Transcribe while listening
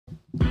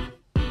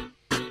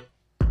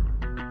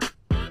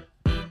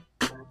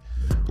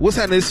What's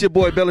happening? It's your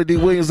boy Belly D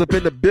Williams up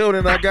in the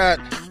building. I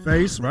got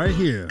Face right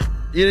here.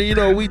 You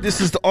know,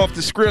 this is the Off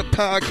the Script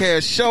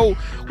podcast show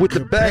with the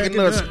Bag of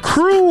Nuts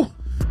crew.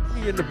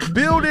 We in the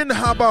building.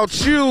 How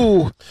about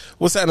you?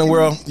 What's happening,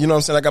 world? You know what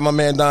I'm saying? I got my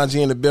man Don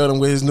G in the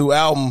building with his new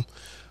album.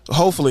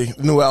 Hopefully,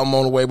 new album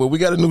on the way, but we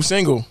got a new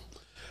single.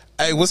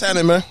 Hey, what's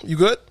happening, man? You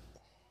good?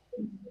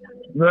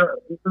 What's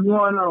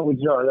going on with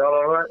y'all? Y'all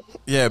all right?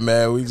 Yeah,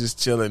 man. We just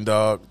chilling,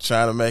 dog.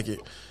 Trying to make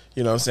it.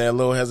 You know what I'm saying? A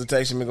little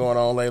hesitation been going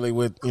on lately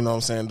with, you know what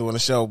I'm saying, doing the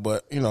show.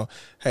 But, you know,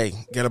 hey,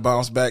 got to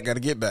bounce back, got to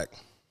get back.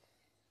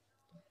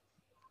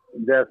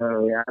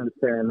 Definitely. I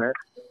understand that.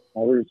 I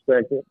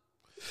respect it.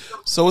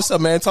 So what's up,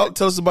 man? Tell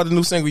us about the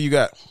new single you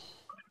got.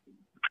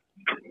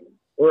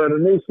 Well, the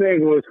new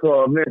single is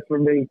called Meant For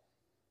Me.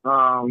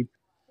 I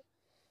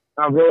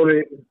wrote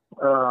it.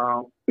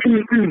 I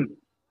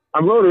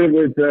wrote it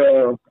with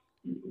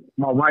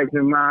my wife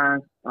in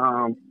mind.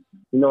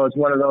 You know, it's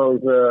one of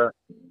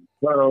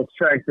those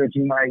tracks that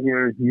you might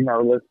hear, you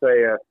know, let's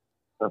say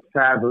a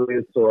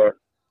Fabulous or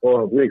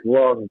a Rick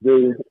Ross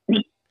do.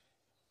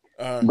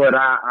 But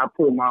I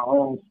put my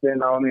own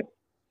spin on it.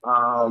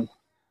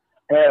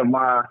 Had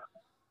my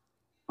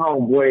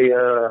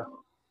homeboy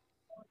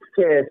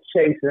Tez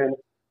Chasen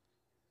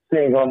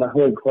sing on the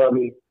hook for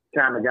me.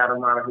 Kind of got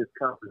him out of his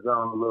comfort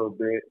zone a little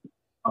bit.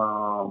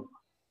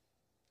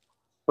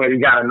 But he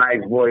got a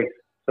nice voice,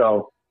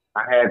 so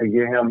I had to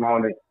get him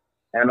on it.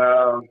 And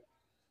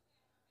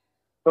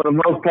for the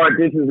most part,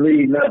 this is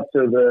leading up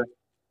to the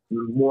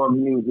more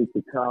music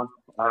to come.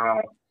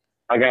 I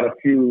got a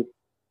few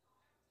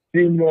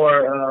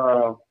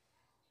more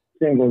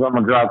singles I'm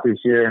gonna drop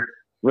this year.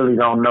 Really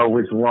don't know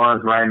which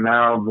ones right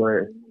now,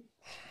 but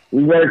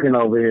we working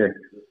over here.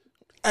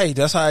 Hey,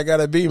 that's how it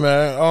gotta be,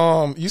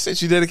 man. You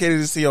said you dedicated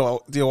this to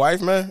your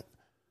wife, man?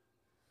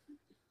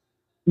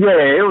 Yeah,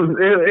 it was.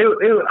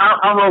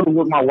 I wrote it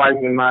with my wife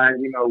in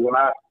mind. You know, when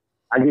I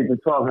get to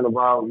talking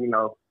about, you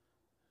know,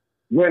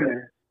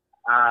 women,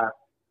 I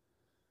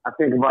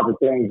think about the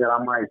things that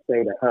I might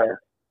say to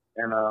her,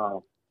 and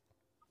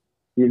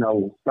you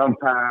know,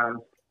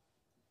 sometimes,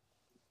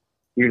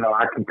 you know,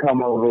 I can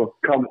come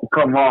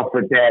off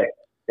with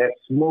that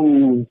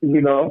smooth,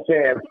 you know what I'm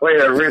saying,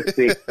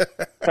 playeristic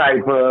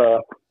type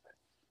of,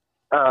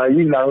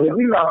 you know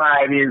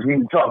how it is when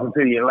you're talking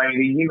to your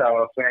lady, you know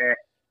what I'm saying?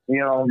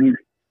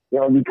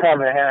 You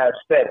come and have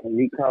step, and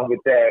you come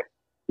with that,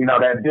 you know,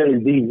 that Billy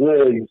D.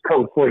 Williams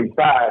Coach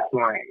 45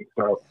 slang.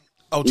 So,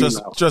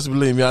 trust me,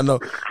 believe me, I know.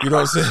 You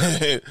know what I'm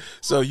saying?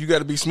 So you got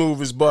to be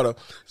smooth as butter.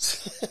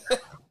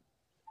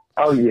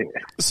 Oh yeah.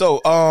 So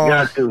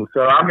got to.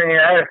 So I mean,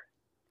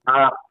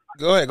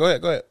 go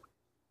ahead.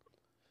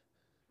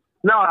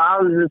 No, I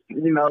was just,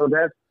 you know,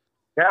 that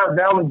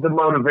was the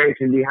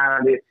motivation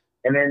behind it,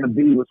 and then the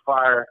beat was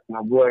fire.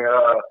 My boy,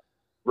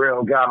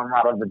 Real got him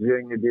out of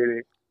Virginia, did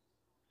it.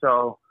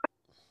 So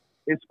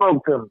it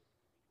spoke to me.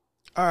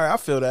 All right, I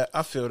feel that.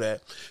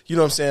 You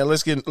know what I'm saying?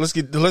 Let's get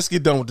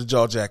done with the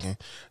jaw jacking.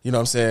 You know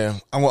what I'm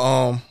saying? I'm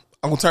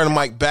gonna turn the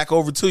mic back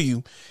over to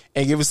you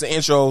and give us the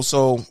intro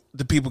so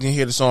the people can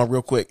hear the song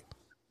real quick.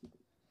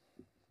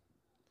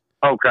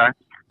 Okay.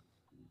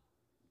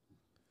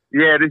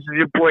 Yeah, this is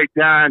your boy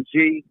Don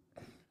G,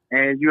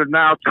 and you're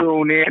now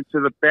tuned in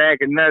to the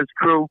Bag of Nuts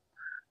crew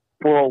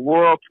for a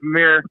world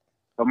premiere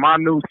of my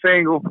new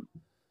single,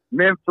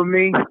 Meant For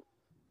Me,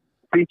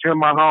 featuring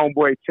my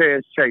homeboy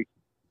Tez Chase.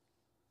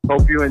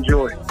 Hope you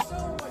enjoy it.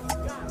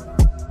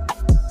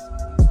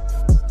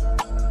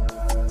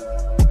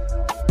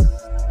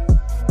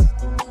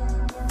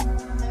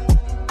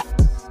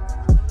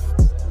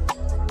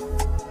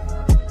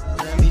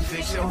 Let me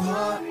fix your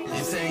heart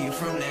and save you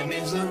from that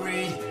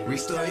misery.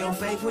 Restore your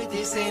faith with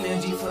this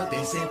energy, fuck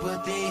that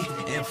sympathy.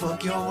 And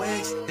fuck your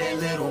ex, that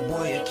little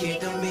boy a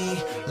kid to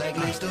me. Like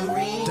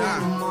Listerine, in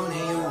the morning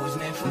you was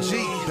meant for G,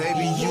 me.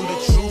 baby, you the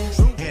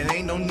truth, and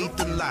ain't no need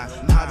to lie.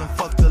 I done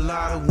fucked a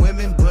lot of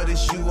women, but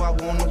it's you I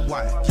wanna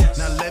wife.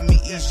 Now let me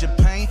ease your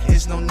pain,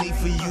 it's no need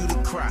for you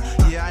to cry.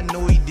 Yeah, I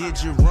know he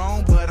did you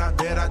wrong, but I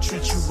bet I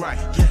treat you right.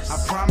 I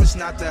promise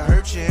not to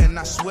hurt you, and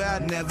I swear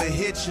I'd never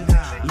hit you.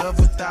 Love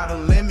without a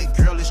limit,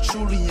 girl, it's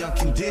truly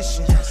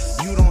unconditioned.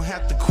 You don't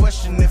have to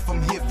question if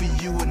I'm here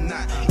for you or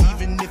not.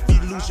 Even if you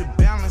lose your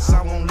balance,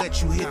 I won't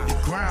let you hit the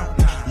ground.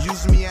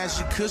 Use me as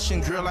your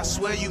cushion, girl, I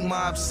swear you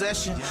my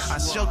obsession. I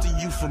shelter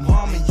you from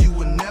harm and you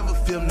will never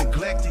feel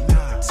neglected.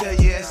 Tell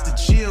your ass to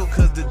chill,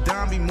 cause the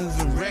dime be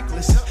moving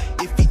reckless.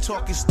 If he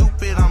talking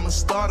stupid, I'ma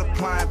start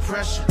applying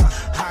pressure.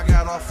 I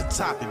got off the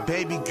topic,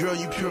 baby girl,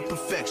 you pure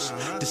perfection.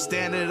 The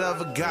standard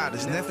of a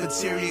goddess,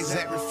 Nefertiti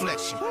exact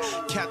reflection.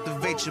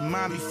 Captivate your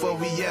mind before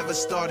we ever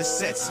started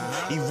sexing.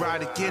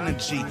 Erotic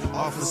energy,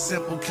 off a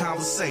simple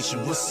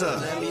conversation. What's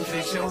up? Let me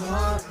fix your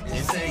heart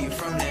and save you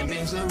from that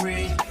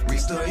misery.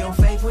 Restore your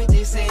faith with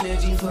this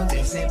energy, fuck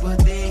that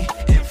sympathy.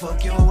 And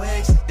fuck your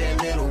ex,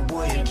 that little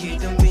boy a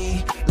kid to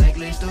me. Like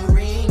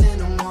Listerine, in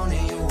the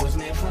morning you was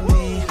meant for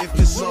me. If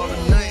it's all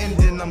or nothing,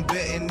 then I'm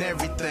betting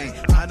everything.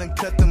 I done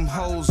cut them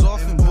hoes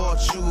off and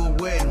bought you a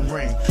wedding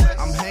ring.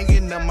 I'm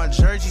hanging up my my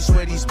jersey,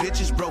 swear these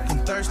bitches broke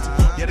and thirsty.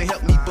 Yeah, they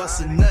help me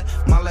bust a nut.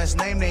 My last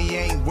name, they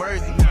ain't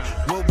worthy.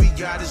 What we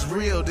got is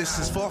real, this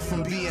is far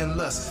from being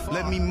lust.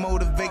 Let me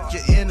motivate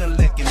your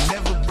intellect and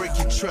never break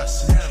your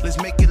trust. Let's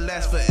make it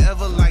last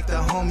forever like the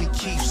homie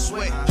Keith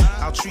Sweat.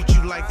 I'll treat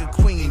you like a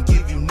queen and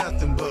give you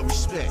nothing but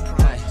respect.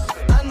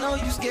 I know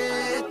you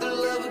scared to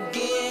love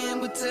again,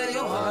 but tell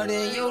your heart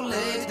and your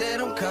legs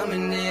that I'm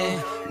coming in.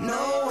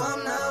 No,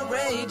 I'm not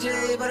Ray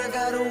J, but I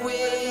got a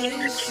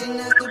wish, and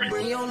that's to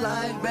bring your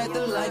life back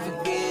to life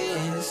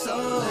again. So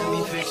let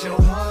me fix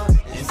your heart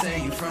and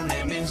save you from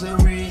that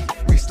misery.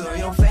 Restore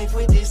your faith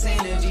with this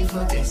energy,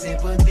 fuck that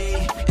sympathy,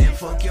 and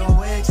fuck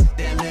your ex,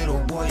 that little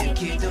boy you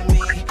kicked to me.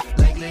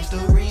 Like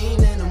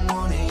Listerine in the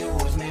morning, you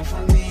was meant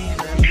for me.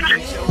 Let me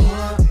fix your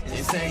heart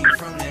and save you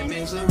from that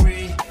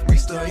misery.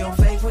 Restore your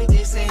faith with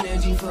this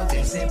energy, fuck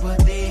that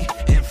sympathy,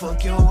 and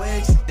fuck your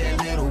ex, that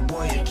little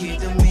boy you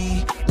kicked to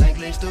me. Like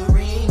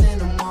Listerine in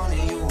the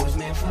morning, you was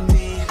meant for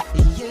me.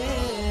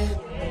 Yeah.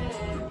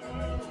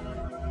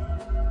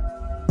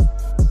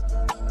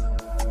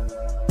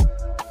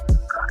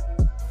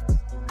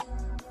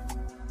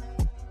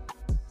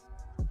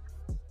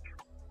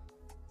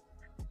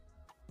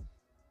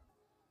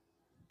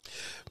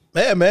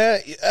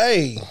 Man,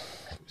 hey,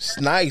 it's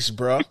nice,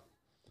 bro.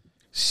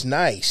 It's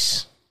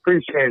nice.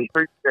 Appreciate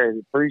it.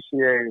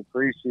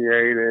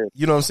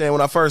 You know what I'm saying?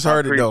 When I first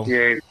heard it, though,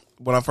 Appreciate it.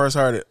 when I first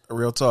heard it,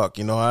 real talk,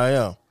 you know how I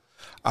am.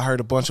 I heard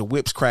a bunch of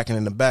whips cracking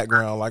in the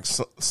background, like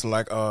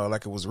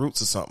it was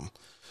Roots or something.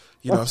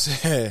 You know what I'm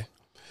saying?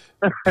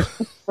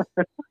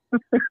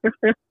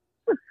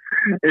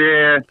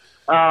 Yeah.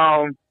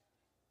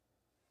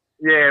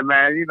 Yeah,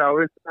 man. You know,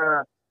 it's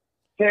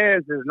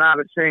Tez is not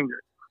a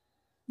singer,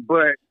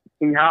 but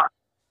he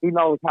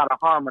knows how to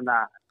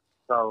harmonize.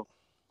 So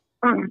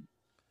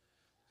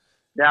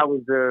that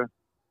was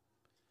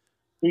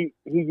he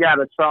got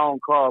a song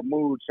called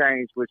Mood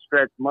Change with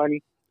Stretch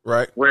Money,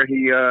 Right. where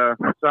he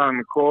sung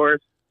the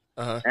chorus.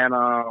 Uh-huh. And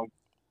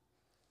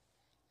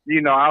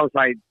you know, I was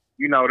like,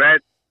 you know,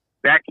 that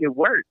could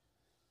work.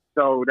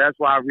 So that's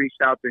why I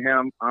reached out to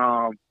him.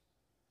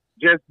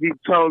 Just be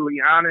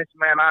totally honest,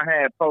 man, I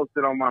had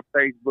posted on my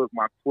Facebook,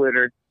 my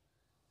Twitter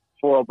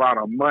for about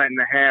a month and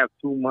a half,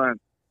 2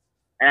 months,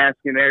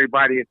 asking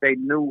everybody if they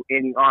knew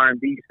any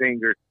R&B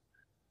singers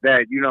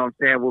that, you know what I'm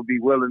saying, would be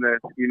willing to,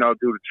 you know,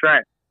 do the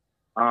track.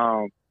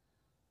 And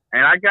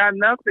I got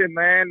nothing,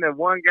 man. The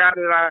one guy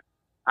that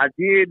I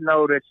did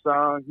know this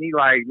song, he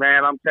like,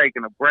 man, I'm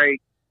taking a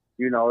break.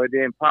 You know, it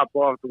didn't pop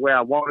off the way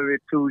I wanted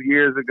it 2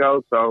 years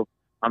ago, so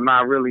I'm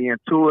not really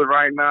into it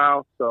right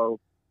now. So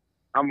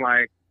I'm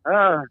like,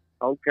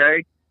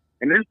 okay.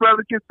 And this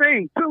brother can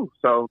sing too.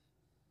 So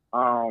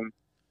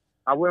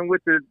I went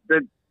with the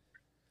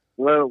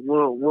what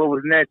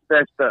was next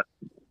best up.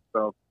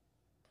 So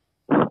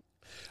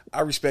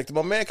I respect him.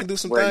 My man can do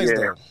some Well, things,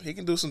 yeah. though. He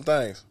can do some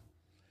things.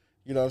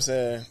 You know what I'm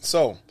saying?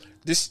 So,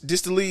 this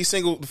the lead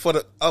single for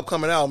the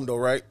upcoming album, though,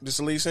 right? This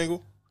the lead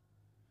single?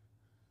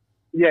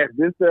 yes,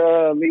 this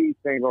lead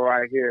single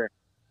right here.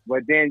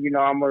 But then, you know,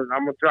 I'm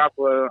gonna drop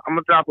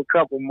a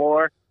couple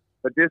more.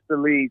 But this the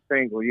lead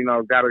single. You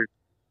know, gotta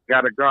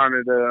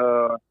garner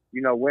the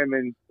you know,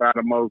 women buy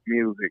the most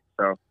music.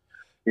 So,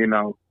 you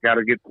know,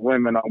 gotta get the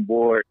women on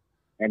board.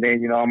 And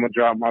then, you know, I'm gonna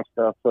drop my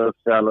stuff for the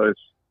fellas,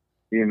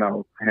 you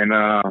know, and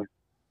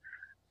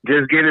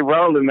just get it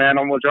rolling, man.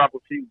 I'm gonna drop a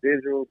few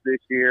visuals this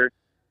year.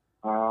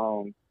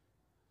 I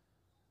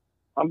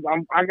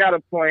got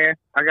a plan.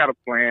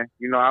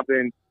 You know, I've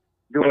been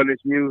doing this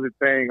music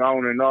thing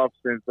on and off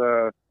since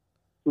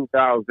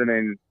 2000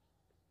 and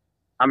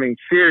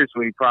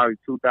seriously, probably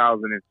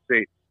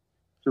 2006,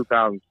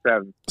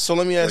 2007. So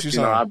let me ask you You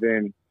know, something. I've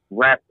been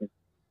rapping.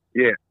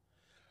 Yeah.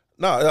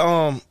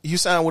 No, you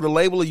signed with a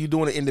label, or you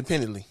doing it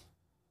independently?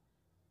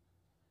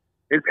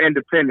 It's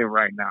independent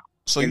right now.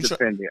 So you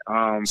Independent.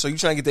 so you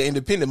trying to get the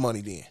independent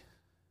money then?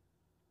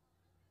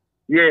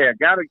 Yeah,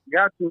 got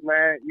to,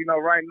 man. You know,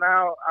 right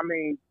now, I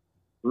mean,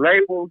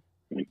 labels,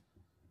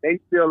 they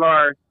still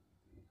are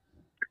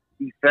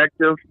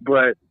effective,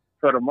 but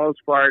for the most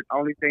part,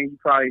 only thing you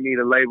probably need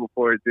a label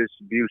for is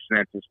distribution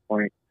at this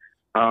point.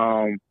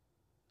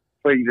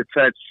 For you to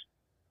touch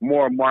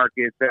more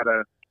markets at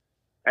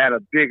a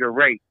bigger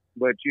rate.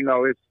 But, you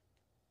know,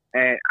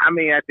 and I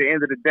mean, at the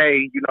end of the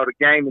day, you know, the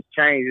game has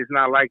changed. It's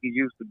not like it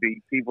used to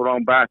be. People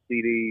don't buy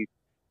CDs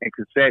and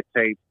cassette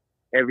tapes.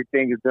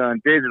 Everything is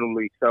done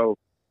digitally. So,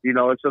 you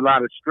know, it's a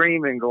lot of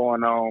streaming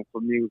going on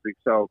for music.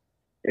 So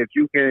if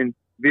you can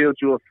build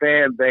you a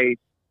fan base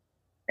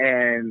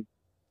and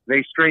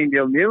they stream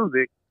your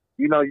music,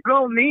 you know, you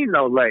don't need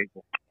no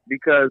label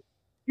because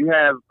you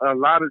have a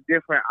lot of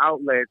different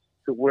outlets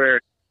to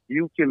where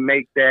you can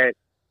make that,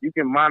 you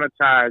can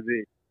monetize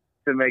it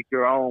to make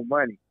your own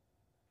money.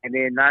 And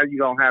then now you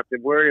don't have to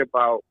worry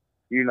about,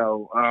 you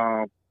know,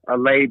 a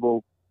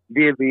label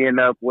divvying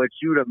up what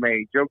you'd have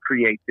made, your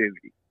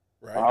creativity.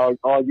 Right.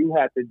 All you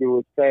have to do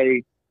is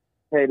pay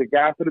the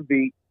guy for the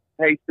beat,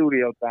 pay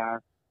studio time,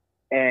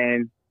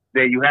 and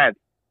there you have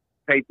it.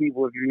 Pay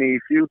people if you need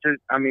features,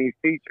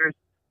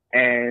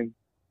 and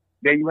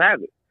there you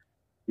have it.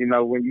 You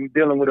know, when you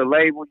dealing with a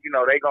label, you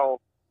know, they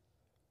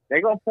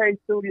gonna pay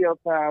studio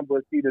time,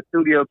 but see, the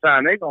studio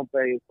time they gonna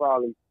pay is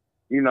probably,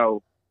 you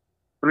know,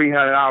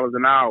 $300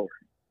 an hour.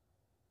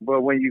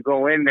 But when you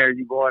go in there,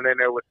 you going in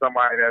there with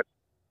somebody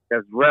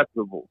that's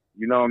reputable.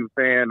 You know what I'm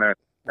saying?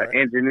 An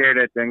engineer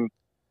that then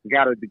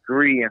got a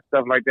degree and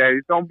stuff like that.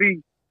 It's gonna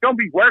be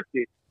worth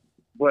it,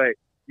 but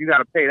you got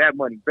to pay that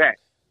money back.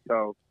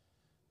 So,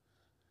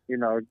 you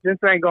know,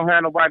 just ain't gonna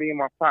have nobody in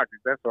my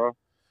pockets. That's all.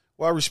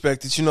 Well, I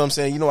respect it. You know what I'm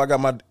saying? You know, I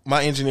got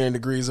my engineering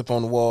degrees up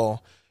on the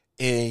wall,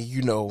 and,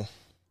 you know,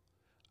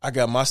 I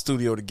got my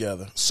studio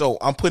together. So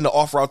I'm putting the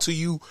offer out to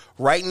you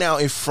right now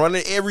in front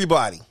of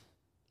everybody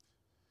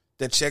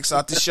that checks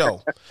out the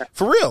show.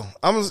 For real.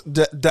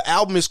 The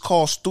album is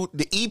called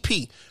the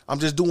EP. I'm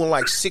just doing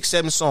like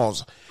 6-7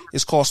 songs.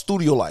 It's called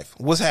Studio Life.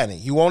 What's happening?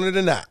 You want it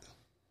or not?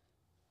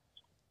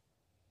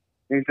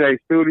 You say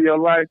Studio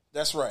Life?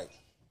 That's right.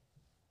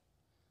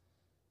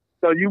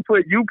 So you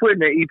putting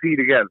the EP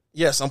together?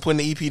 Yes, I'm putting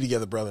the EP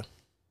together, brother.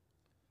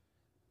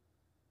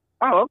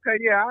 Oh, okay,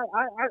 yeah,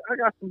 I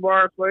got some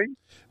bars for you.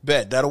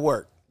 Bet, that'll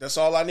work. That's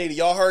all I needed.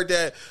 Y'all heard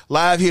that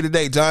live here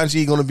today. John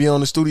G going to be on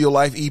the Studio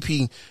Life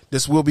EP.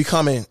 This will be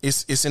coming.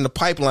 It's in the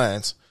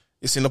pipelines.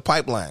 It's in the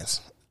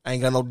pipelines. I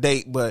ain't got no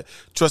date, but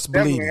trust and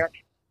believe me.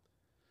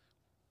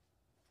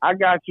 I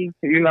got you.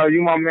 You know,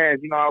 you my man.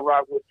 You know, I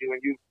rock with you,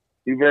 and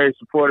you're very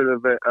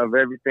supportive of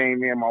everything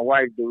me and my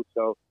wife do.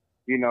 So,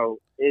 you know,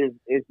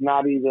 it's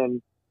not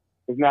even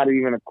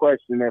a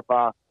question if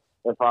I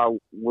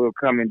will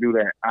come and do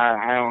that.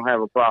 I don't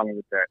have a problem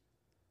with that.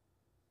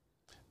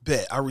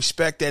 Bet. I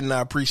respect that and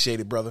I appreciate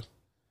it, brother.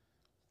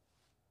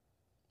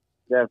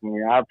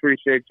 Definitely. I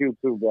appreciate you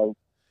too, brother.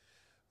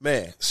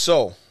 Man,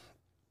 so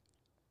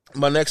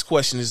my next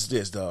question is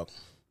this, dog.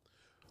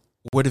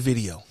 Where the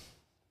video?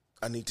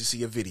 I need to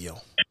see a video.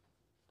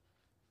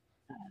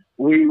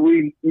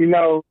 We you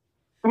know,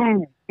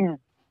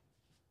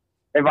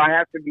 if I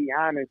have to be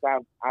honest,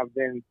 I've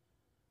been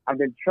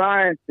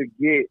trying to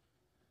get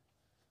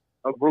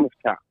a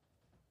rooftop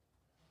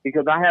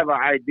because I have an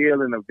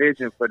ideal and a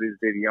vision for this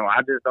video. I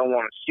just don't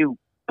want to shoot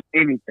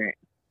anything.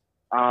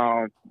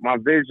 My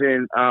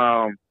vision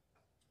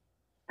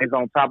is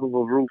on top of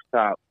a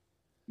rooftop,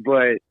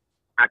 but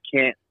I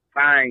can't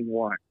find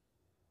one.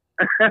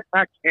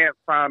 I can't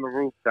find a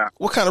rooftop.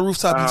 What kind of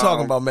rooftop you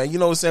talking about, man? You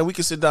know what I'm saying? We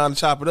can sit down and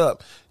chop it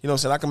up. You know what I'm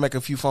saying? I can make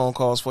a few phone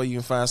calls for you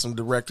and find some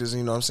directors,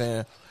 you know what I'm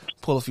saying?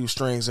 Pull a few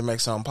strings and make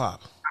something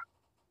pop.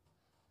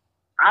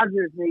 I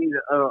just need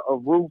a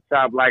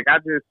rooftop. Like,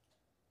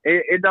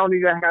 it don't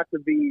even have to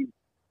be,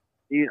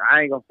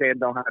 I ain't going to say it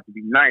don't have to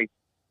be nice.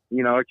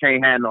 You know, it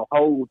can't have no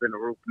holes in the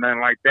roof, nothing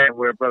like that,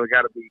 where a brother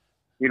got to be,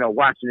 you know,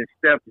 watching his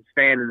steps and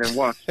standing in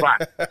one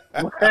spot.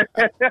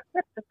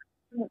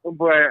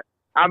 But,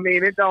 I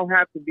mean, it don't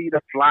have to be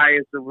the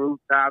flyest of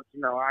rooftops.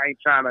 You know, I ain't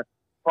trying to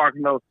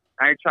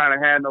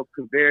have no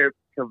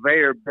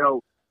conveyor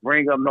belt,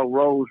 bring up no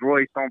Rolls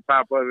Royce on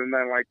top of it,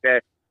 nothing like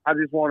that. I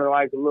just wanted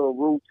like a little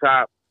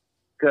rooftop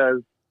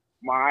because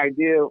my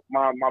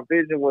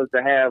vision was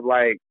to have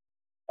like,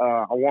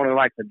 I wanted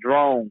like a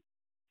drone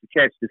to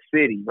catch the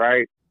city,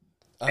 right?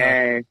 Uh-huh.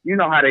 And you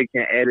know how they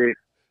can edit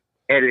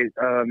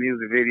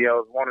music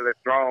videos. Wanted a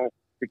drone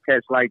to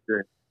catch like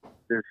the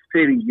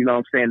city, you know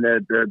what I'm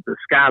saying, the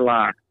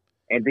skyline,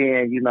 and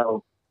then, you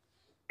know,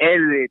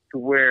 edit it to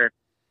where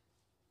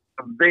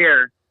from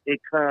there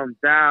it comes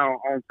down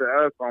onto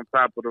us on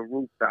top of the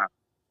rooftop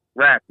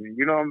rapping,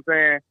 you know what I'm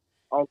saying,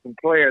 on some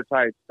player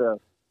type stuff.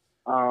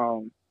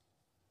 I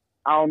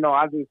don't know,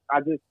 I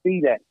just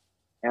see that,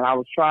 and I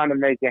was trying to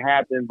make it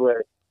happen, but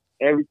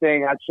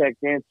everything I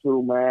checked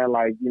into, man,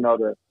 like, you know,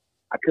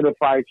 I could have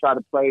probably tried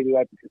to play it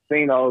at the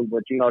casinos,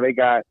 but, you know,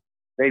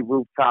 they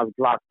rooftops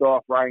blocked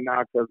off right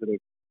now because of the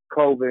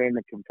COVID and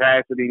the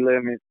capacity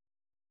limit.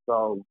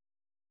 So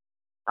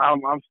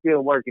I'm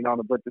still working on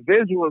it, but the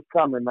visual is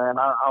coming, man.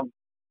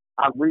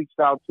 I've reached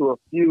out to a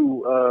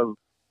few of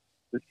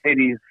the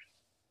city's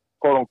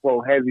quote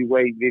unquote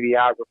heavyweight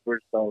videographers.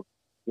 So,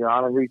 you know,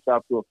 I've reached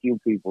out to a few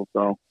people.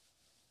 So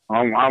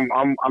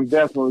I'm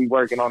definitely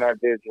working on that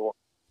visual,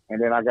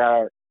 and then I'm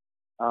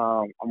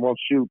gonna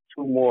shoot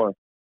 2 more.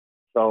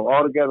 So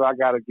altogether, I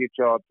gotta get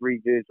y'all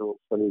 3 visuals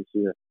for this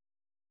year.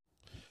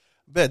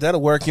 Bet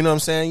that'll work. You know what I'm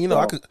saying? You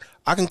know,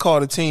 I can call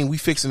the team. We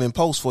fixing in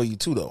post for you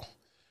too, though.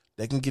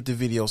 They can get the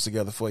videos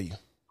together for you.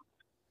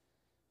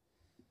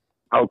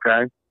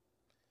 Okay.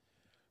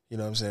 You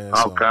know what I'm saying?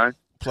 Okay. So,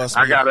 plus,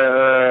 I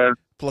got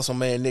plus my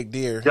man Nick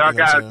Deere. Y'all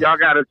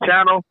got a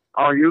channel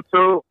on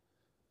YouTube?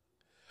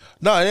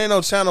 No, it ain't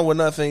no channel with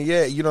nothing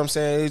yet. You know what I'm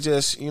saying? It's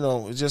just, you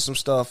know, it's just some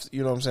stuff.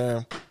 You know what I'm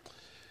saying?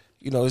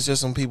 You know, it's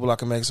just some people I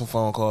can make some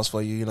phone calls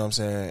for you. You know what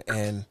I'm saying?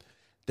 And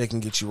they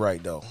can get you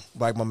right, though.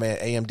 Like my man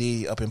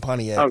AMD up in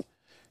Pontiac. Oh.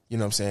 You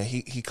know what I'm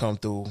saying? He come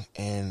through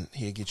and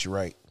he'll get you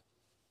right.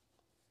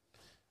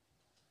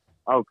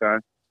 Okay.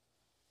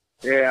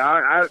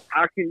 Yeah,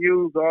 I can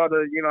use all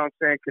the, you know what I'm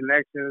saying,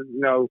 connections,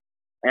 you know,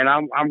 and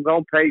I'm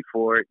going to pay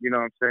for it. You know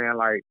what I'm saying?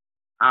 Like,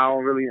 I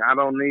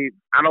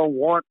don't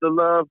want the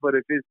love, but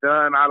if it's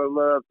done out of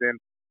love, then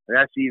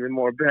that's even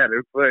more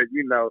better. But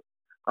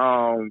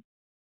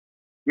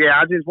yeah,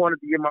 I just wanted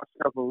to give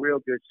myself a real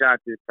good shot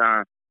this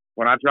time.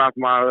 When I dropped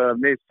my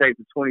mixtape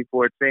in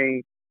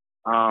 2014,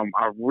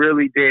 I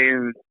really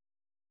didn't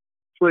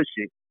push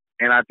it,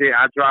 and I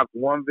dropped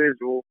one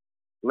visual,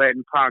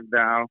 letting Pac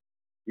down.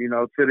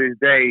 To this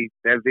day,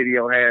 that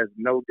video has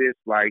no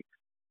dislikes.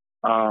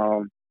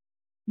 But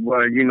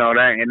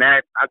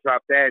that I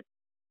dropped that.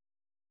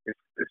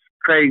 It's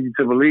crazy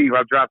to believe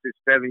I dropped it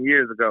 7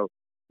 years ago.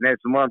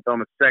 Next month on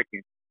the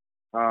 2nd.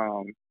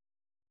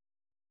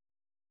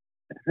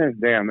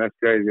 Damn, that's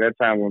crazy. That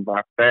time went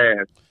by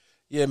fast.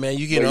 Yeah, man,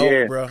 you getting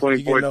old, bro.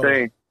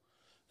 2014.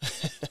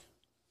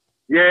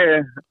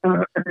 Yeah,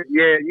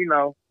 yeah.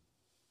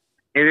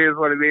 It is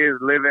what it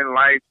is. Living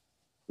life,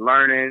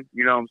 learning.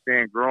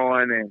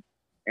 Growing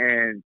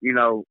and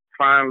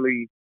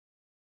finally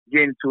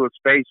getting to a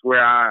space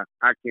where I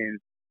can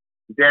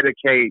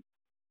dedicate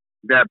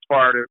that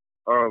part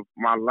of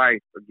my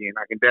life again.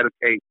 I can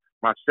dedicate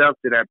myself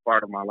to that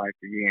part of my life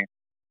again.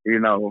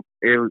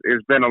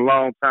 It's been a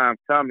long time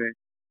coming.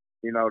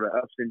 The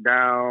ups and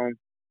downs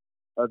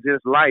of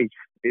just life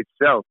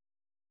itself.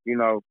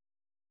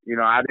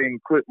 I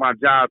didn't quit my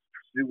job to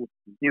pursue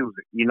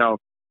music.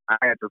 I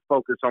had to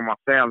focus on my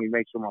family,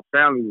 make sure my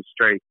family was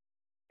straight.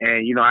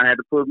 And, I had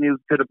to put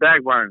music to the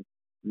back burner.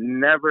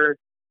 Never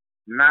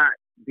not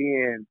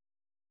being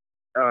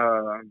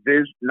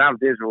not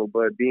visual,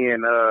 but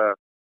being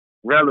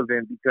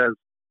relevant, because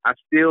I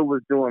still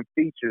was doing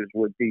features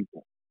with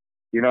people.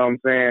 You know what I'm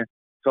saying?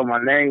 So my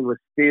name was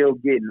still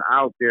getting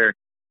out there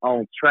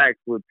on tracks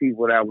with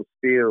people that was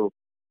still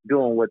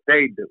doing what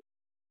they do.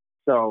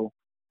 So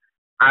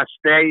I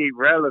stayed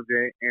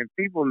relevant, and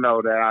people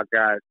know that I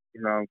got,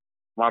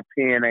 my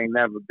pen ain't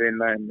never been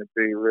nothing to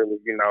be really,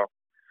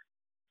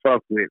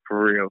 fuck with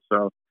for real.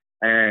 So,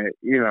 and,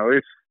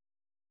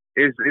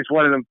 it's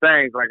one of them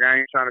things, like, I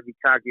ain't trying to be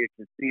cocky or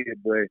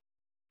conceited, but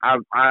I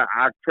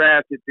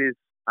crafted this,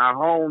 I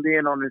honed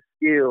in on this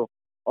skill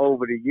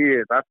over the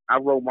years. I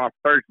wrote my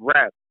first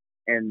rap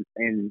in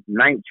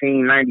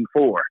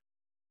 1994.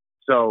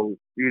 So,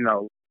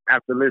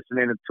 after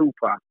listening to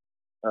Tupac,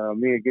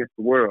 Me Against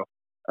the World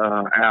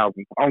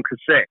album on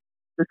cassette.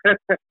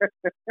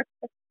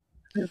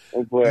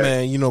 But,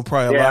 man,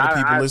 probably a lot of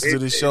people listen to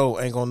this show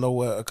ain't gonna know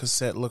what a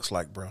cassette looks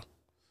like, bro.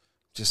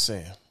 Just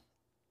saying.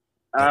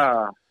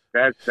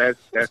 That's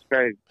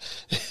crazy.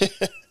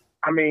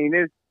 I mean,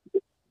 because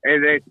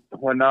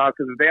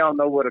if they don't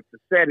know what a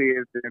cassette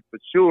is, then for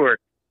sure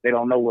they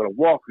don't know what a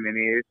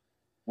Walkman is,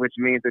 which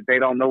means that they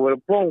don't know what a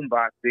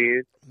boombox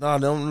is. No,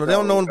 they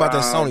don't know about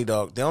that Sony,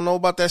 dog. They don't know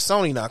about that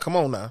Sony now. Come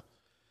on now.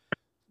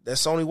 That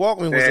Sony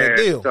Walkman was that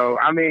deal. So,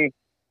 I mean,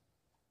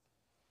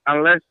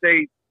 unless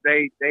they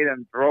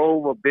done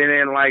drove or been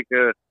in like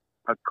a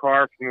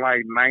car from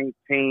like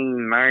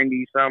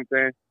 1990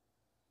 something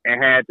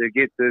and had to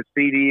get the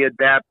CD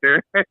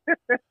adapter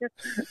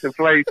to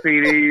play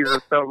CDs or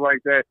stuff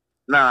like that.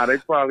 Nah, they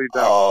probably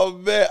don't. Oh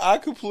man, I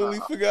completely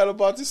forgot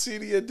about the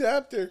CD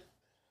adapter.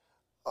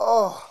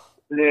 Oh.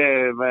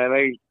 Yeah, man,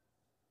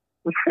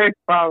 they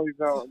probably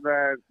don't,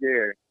 man.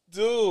 Yeah.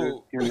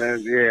 Dude.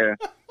 Yeah.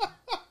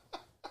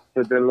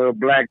 Put the little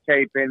black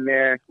tape in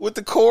there with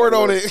the cord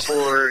on it.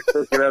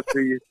 Hook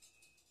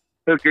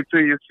it to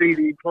your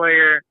CD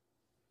player.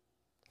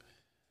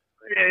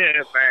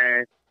 Yeah,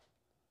 man.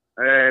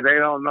 They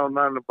don't know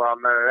nothing about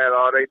none of that.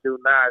 All they do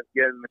now is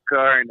get in the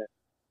car and the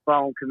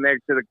phone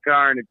connect to the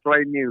car and they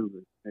play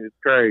music. It's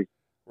crazy.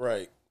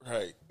 Right.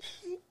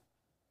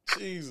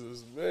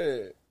 Jesus,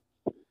 man.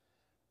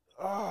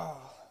 Oh,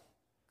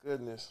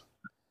 goodness,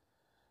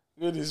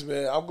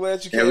 man. I'm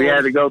glad you came. Yeah, we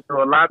had to go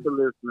through a lot to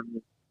listen to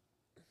me.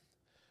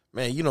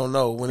 Man, you don't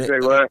know when it.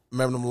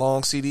 Remember them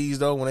long CDs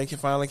though when they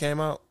finally came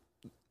out?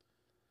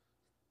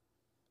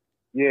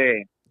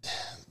 Yeah.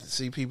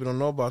 See, people don't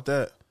know about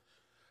that.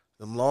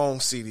 Them long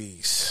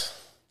CDs.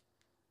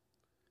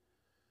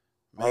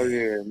 Man. Oh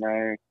yeah,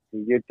 man.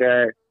 You get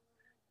that.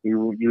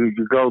 You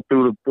go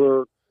through the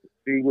book.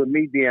 See, with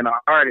me being an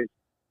artist,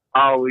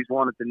 I always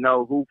wanted to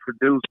know who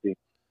produced it.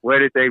 Where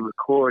did they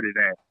record it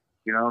at?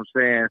 You know what I'm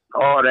saying?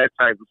 All that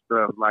type of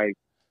stuff. Like,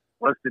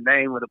 what's the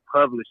name of the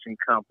publishing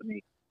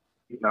company?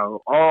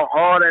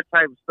 All that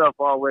type of stuff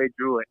always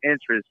drew an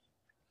interest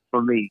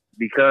for me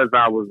because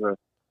I was a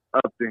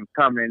up and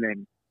coming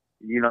and,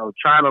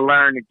 trying to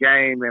learn the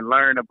game and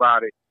learn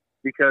about it.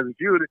 Because if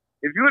you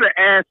would have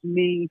asked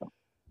me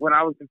when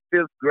I was in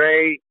 5th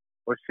grade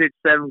or 6th,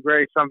 7th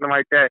grade, something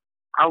like that,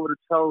 I would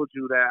have told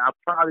you that I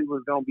probably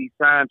was going to be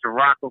signed to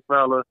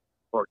Rockefeller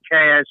or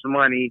Cash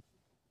Money,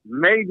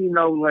 maybe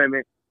No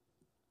Limit,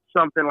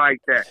 something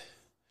like that.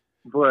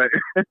 But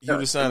you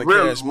would signed to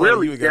Cash Money,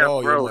 really you would get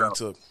all your money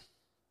took.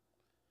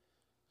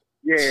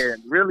 Yeah,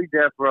 really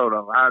Death Row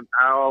though. I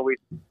always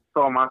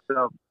saw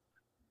myself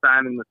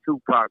signing the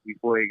Tupac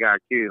before he got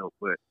killed,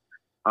 but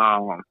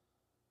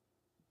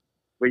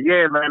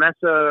yeah, man,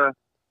 that's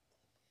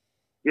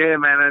yeah,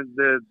 man,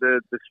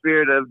 the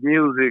spirit of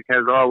music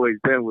has always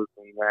been with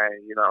me,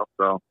 man.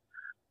 So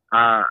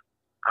I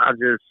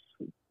just,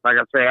 like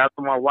I say,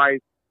 after my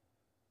wife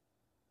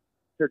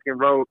took and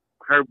wrote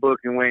her book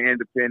and went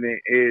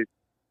independent is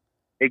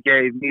it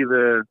gave me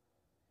the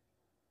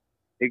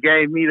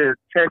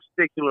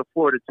testicular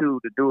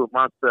fortitude to do it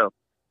myself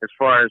as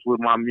far as with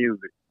my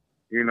music.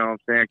 You know what I'm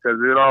saying? Because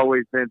it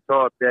always been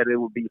thought that it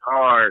would be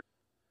hard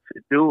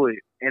to do it,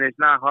 and it's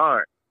not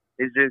hard.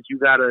 It's just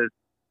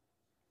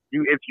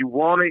if you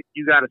want it,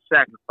 you gotta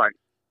sacrifice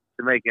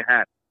to make it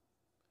happen.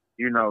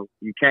 You know,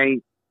 you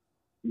can't.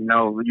 You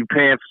know, you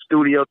paying for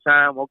studio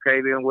time.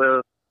 Okay, then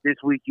well,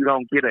 this week you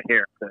don't get a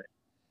haircut.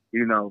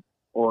 You know,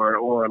 or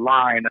a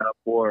lineup,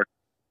 or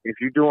if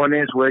you're doing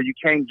this, well, you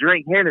can't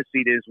drink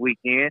Hennessy this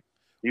weekend.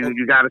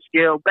 You got to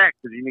scale back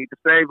because you need to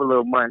save a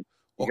little money.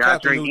 You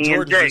got to drink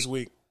Jordans this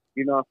week.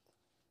 You know,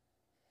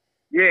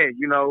 yeah,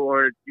 you know,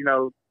 or you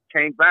know,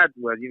 can't buy.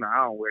 Well, you know,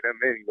 I don't wear them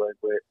anyway,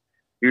 but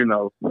you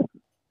know,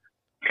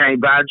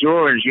 can't buy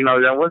Jordans. You know,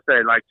 what's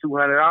that? Like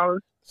 $200,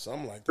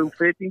 something like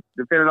 $250,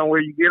 depending on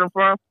where you get them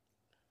from.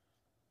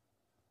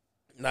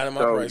 Not in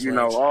my price you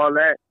range. know, all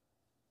that.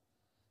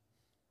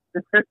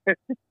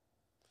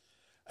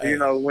 Hey. You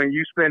know, when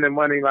you spending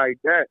money like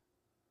that,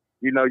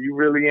 you know, you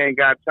really ain't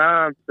got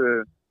time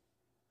to.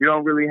 You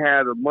don't really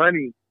have the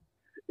money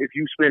if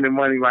you spending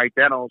money like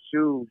that on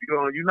shoes.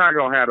 You're not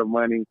gonna have the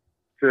money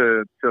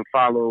to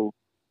follow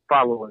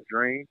a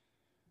dream.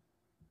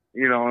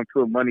 You know, and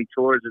put money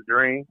towards a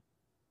dream.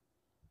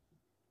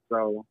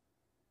 So,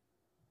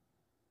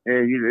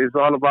 and it's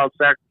all about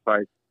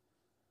sacrifice.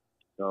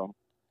 So.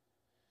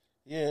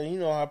 Yeah, you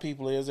know how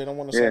people is. They don't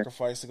want to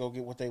sacrifice to go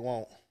get what they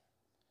want.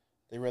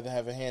 They rather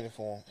have it handed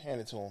to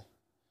them,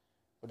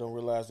 but don't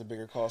realize the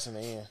bigger cost in the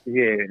end.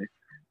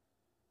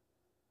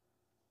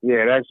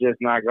 Yeah, that's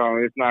just not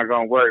going. It's not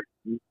going to work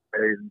these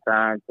days and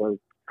times. So,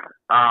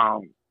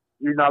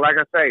 you know, like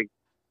I say,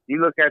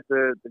 you look at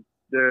the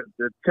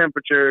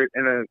temperature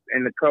and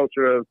the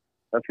culture of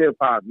hip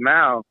hop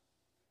now.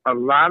 A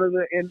lot of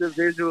the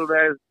individuals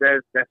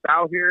that's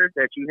out here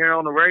that you hear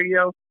on the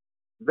radio,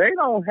 they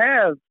don't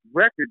have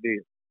record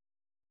deals.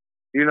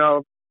 You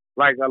know,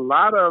 like a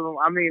lot of them,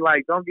 I mean,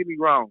 like, don't get me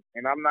wrong,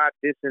 and I'm not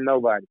dissing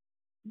nobody,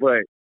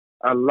 but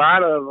a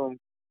lot of them,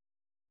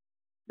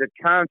 the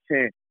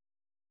content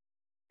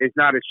is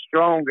not as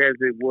strong as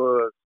it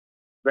was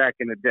back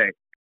in the day.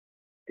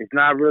 It's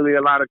not really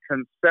a lot of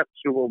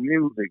conceptual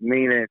music,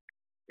 meaning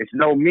it's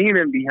no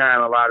meaning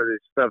behind a lot of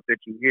this stuff that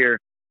you hear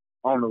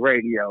on the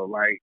radio,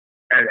 like,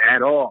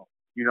 at all.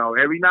 You know,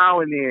 every now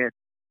and then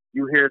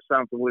you hear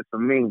something with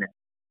some meaning.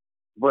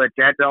 But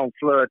that don't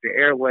flood the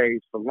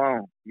airwaves for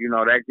long. You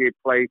know, that get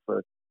played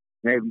for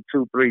maybe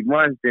 2-3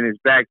 months, then it's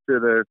back to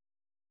the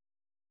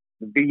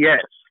BS.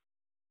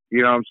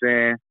 You know what I'm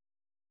saying?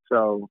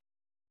 So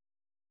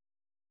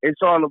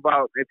it's all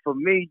about, for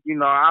me, you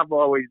know, I've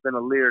always been a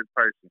lyric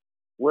person.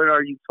 What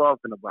are you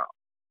talking about?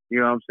 You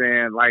know what I'm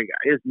saying? Like,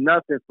 it's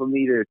nothing for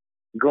me to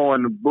go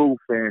in the booth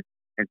and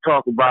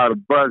talk about a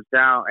buzz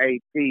down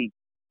AP. You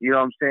know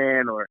what I'm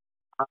saying? Or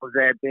I was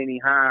at Benny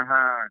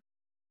Hine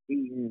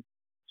eating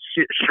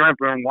shrimp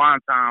and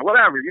wonton,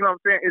 whatever. You know what I'm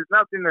saying? It's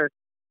nothing to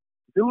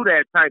do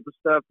that type of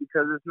stuff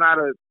because it's not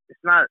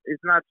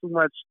too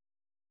much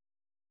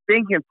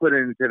thinking put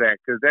into that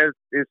because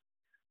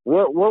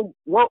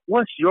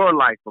what's your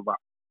life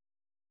about?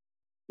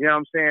 You know what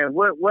I'm saying?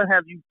 What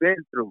have you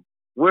been through?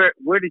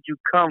 Where did you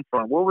come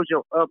from? What was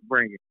your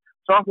upbringing?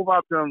 Talk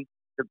about the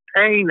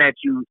pain that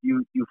you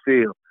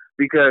feel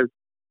because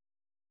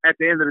at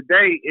the end of the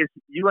day,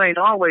 you ain't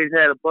always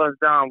had a buzz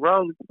down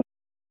road.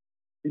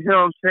 You know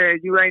what I'm saying?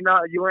 You ain't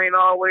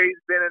always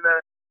been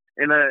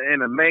in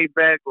a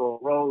Maybach or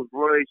Rolls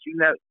Royce.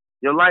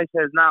 Your life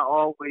has not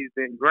always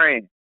been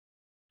grand.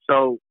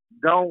 So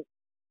don't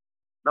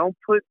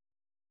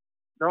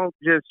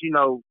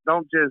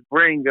just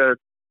bring us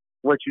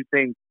what you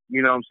think,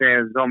 you know what I'm saying,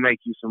 is gonna make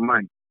you some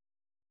money.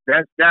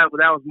 That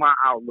was my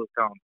outlook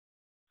on it.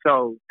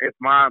 So if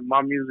my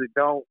music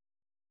don't,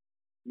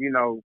 you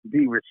know,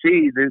 be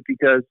received, it's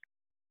because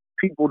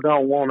people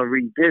don't want to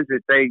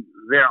revisit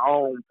their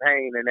own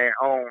pain and their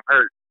own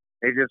hurt.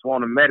 They just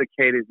want to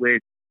medicate it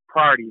with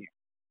partying.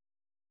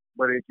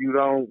 But if you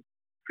don't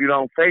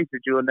face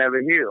it, you'll never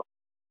heal.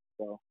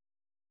 So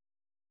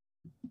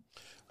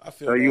I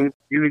feel so you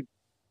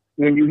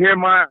when you hear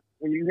my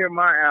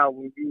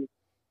album,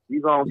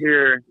 you gonna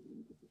hear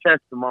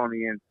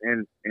testimony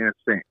in a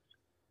sense.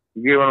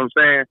 You get what I'm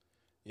saying?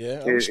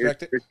 Yeah, I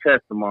respect it. It's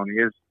testimony.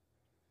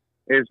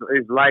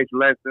 It's life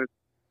lessons.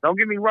 Don't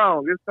get me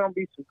wrong. There's gonna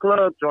be some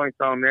club joints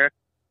on there,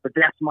 but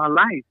that's my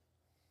life.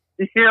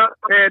 You know what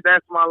I'm saying?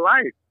 That's my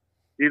life.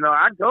 You know,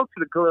 I go to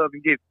the club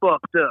and get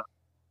fucked up.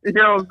 You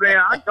know what I'm saying?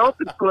 I go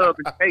to the club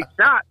and take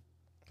shots.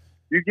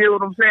 You get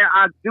what I'm saying?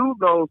 I do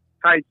those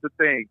types of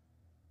things.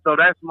 So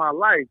that's my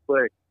life.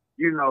 But,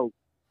 you know,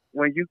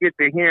 when you get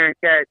to hearing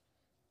cats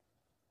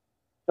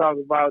talk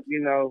about, you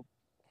know,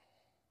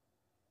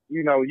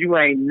 you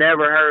ain't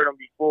never heard them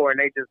before and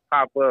they just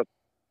pop up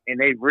and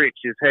they rich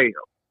as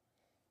hell.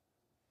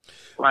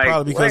 Like,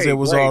 probably because they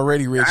was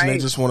already rich and they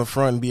just want to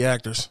front and be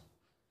actors.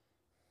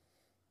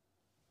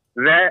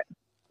 That,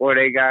 or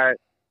they got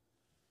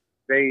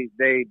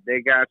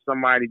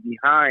somebody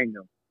behind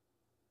them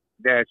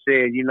that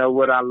said, you know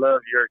what, I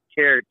love your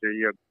character,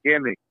 your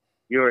gimmick,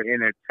 you're an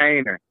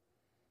entertainer.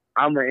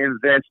 I'm going to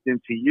invest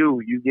into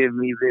you. You give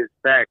me this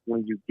back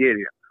when you get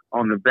it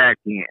on the back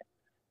end.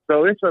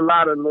 So it's a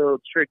lot of little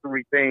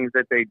trickery things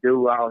that they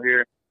do out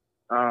here.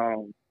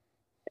 And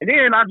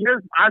then I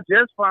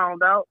just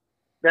found out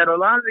that a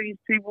lot of these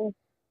people,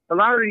 a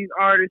lot of these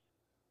artists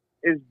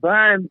is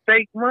buying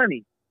fake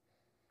money.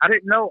 I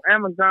didn't know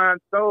Amazon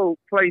sold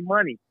play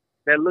money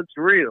that looks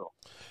real.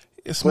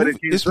 It's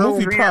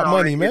movie prop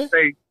money, man.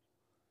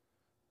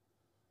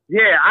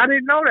 Yeah, I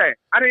didn't know that.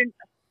 I didn't.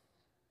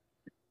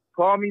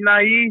 Call me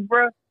naive,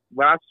 bro,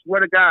 but I swear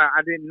to God,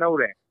 I didn't know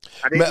that.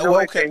 I didn't know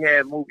that they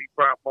had movie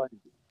prop money.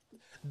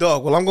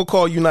 Dog, well, I'm going to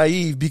call you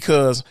naive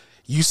because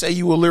you say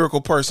you a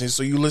lyrical person,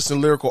 so you listen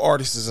to lyrical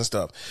artists and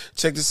stuff.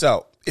 Check this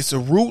out. It's a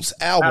Roots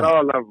album. Not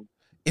all of them.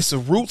 It's a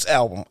Roots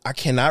album. I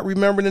cannot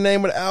remember the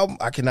name of the album.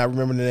 I cannot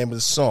remember the name of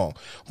the song.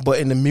 But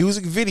in the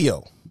music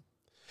video,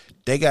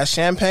 they got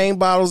champagne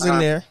bottles in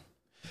there.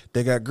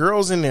 They got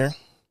girls in there.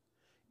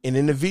 And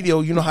in the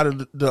video, you know how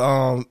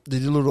the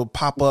little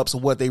pop-ups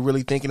of what they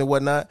really thinking and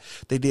whatnot?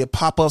 They did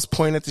pop-ups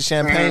pointing at the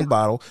champagne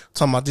bottle,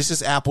 talking about this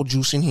is apple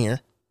juice in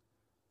here.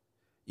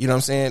 You know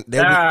what I'm saying?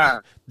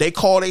 They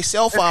call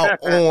themselves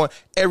out on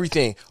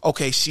everything.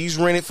 Okay, she's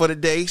rented for the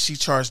day. She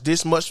charged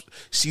this much.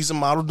 She's a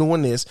model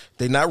doing this.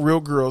 They're not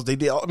real girls. They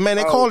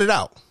called it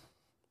out.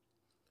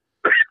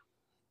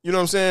 You know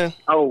what I'm saying?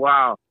 Oh,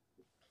 wow.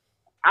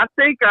 I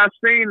think I've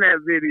seen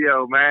that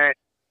video, man.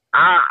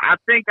 I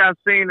think I've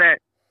seen that.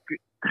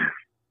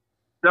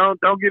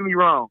 Don't get me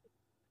wrong.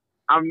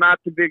 I'm not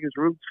the biggest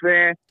Roots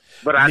fan,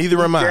 but I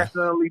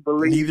definitely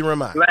believe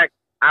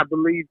I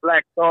believe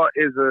Black Thought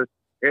is a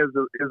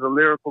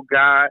lyrical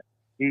guy.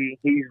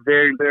 He's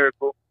very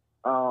lyrical.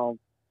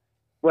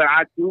 But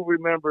I do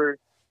remember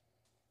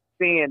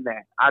seeing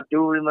that.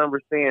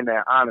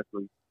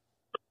 Honestly.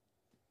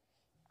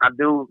 I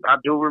do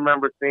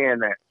remember seeing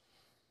that.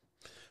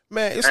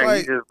 Man, it's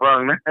like you just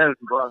brung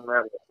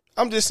that.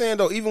 I'm just saying,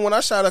 though, even when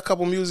I shot a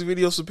couple music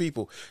videos for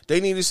people,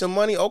 they needed some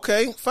money.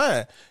 Okay,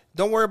 fine.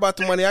 Don't worry about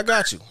the money. I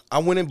got you. I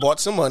went and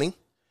bought some money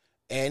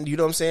and, you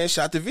know what I'm saying,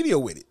 shot the video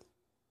with it.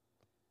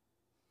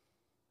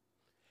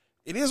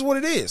 It is what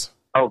it is.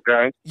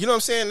 Okay. You know what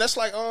I'm saying? That's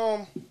like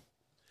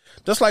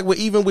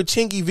even with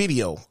Chingy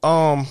video.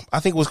 I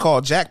think it was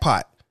called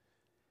Jackpot.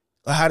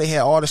 How they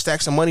had all the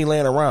stacks of money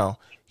laying around.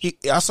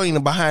 I saw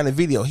him behind the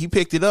video. He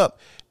picked it up.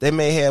 They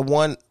may have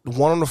one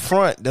on the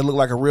front that looked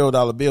like a real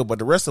dollar bill, but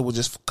the rest of it was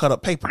just cut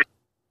up paper.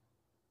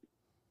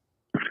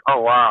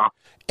 Oh wow!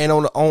 And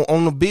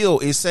on the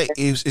bill,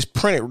 it's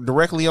printed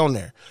directly on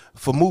there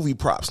for movie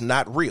props,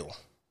 not real.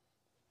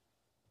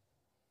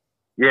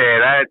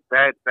 Yeah,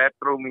 that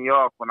threw me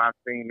off when I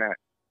seen that.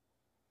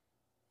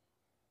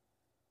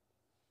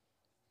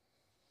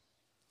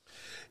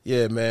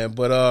 Yeah, man.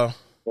 But yeah,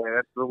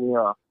 that threw me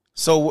off.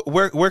 So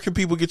where can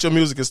people get your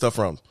music and stuff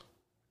from?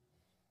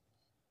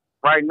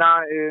 Right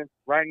now,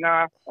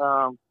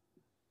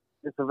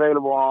 it's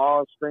available on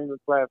all streaming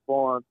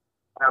platforms: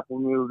 Apple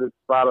Music,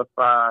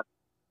 Spotify,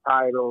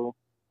 Tidal.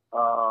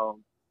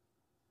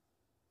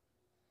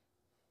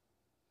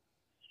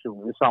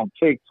 It's on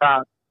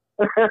TikTok.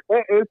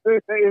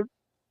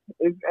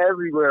 it's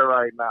everywhere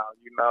right now.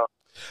 You know.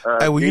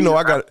 Hey, well, you know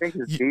I think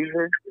it's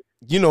Deezer.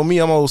 You know me,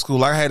 I'm old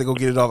school. I had to go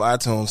get it off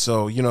iTunes,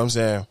 so you know what I'm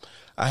saying.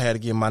 I had to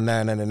get my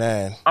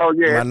 $9.99. Oh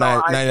yeah,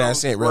 my 99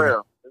 cent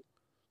rather.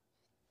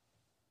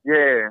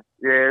 Yeah,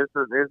 it's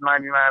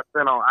 99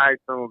 cents on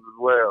iTunes as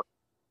well.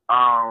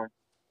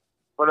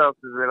 What else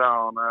is it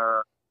on?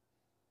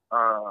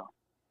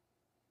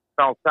 It's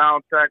on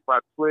Soundtrack by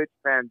Twitch,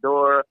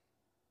 Pandora,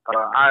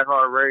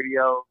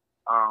 iHeartRadio,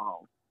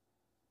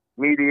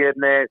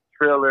 MediaNet,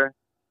 Triller.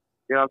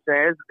 You know what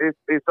I'm saying?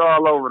 It's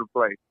all over the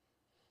place.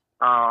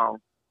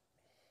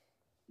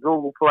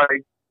 Google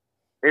Play.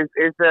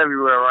 It's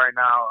everywhere right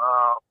now.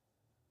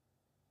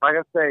 Like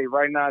I say,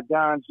 right now,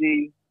 Don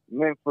G,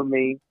 Meant for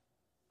Me,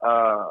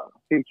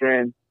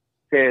 featuring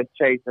Ted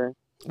Chaser.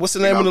 What's the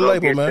name of the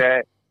label,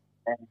 man?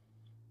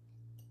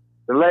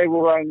 The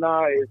label right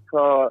now is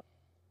called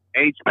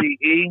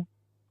HPE,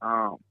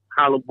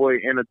 Hollow Boy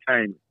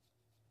Entertainment.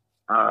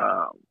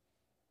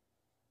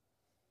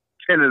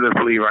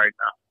 Tentatively right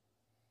now,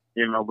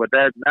 you know, but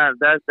that's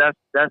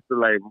the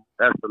label.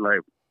 That's the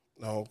label.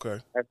 Oh, okay.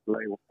 That's the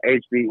label.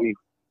 HPE.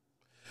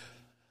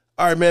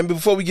 All right, man.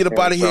 Before we get up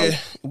out of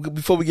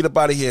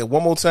here,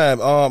 one more time,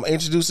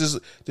 introduce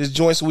this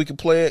joint so we can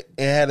play it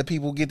and have the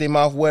people get their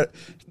mouth wet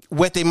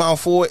their mouth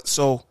for it.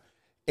 So,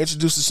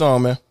 introduce the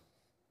song, man.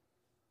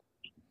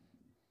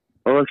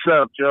 What's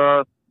up,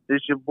 y'all?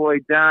 This your boy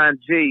Don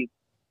G,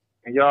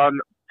 and y'all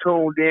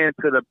tuned in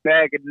to the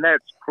Bag of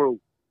Nuts crew.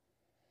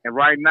 And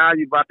right now,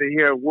 you're about to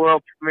hear a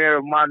world premiere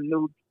of my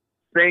new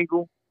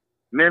single,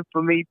 Meant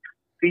for Me,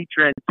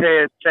 featuring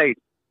Ted Chaser.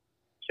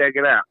 Check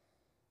it out.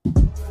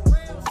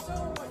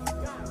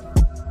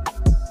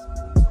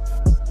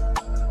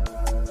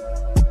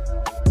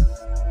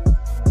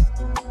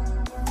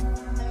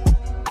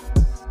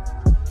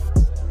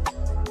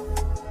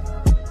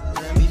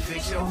 Let me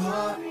fix your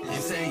heart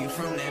and say you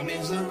from that that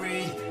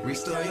misery.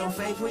 Restore your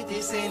faith with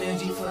this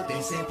energy, fuck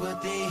that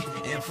sympathy.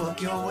 And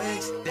fuck your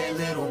ex, that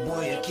little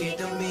boy a kid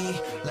to me.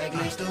 Like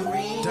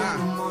Listerine in the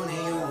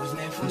morning, you was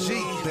meant for G,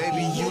 me.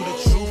 baby, you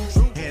the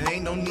truth, and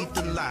ain't no need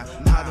to lie.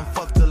 I done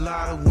fucked a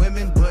lot of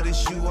women, but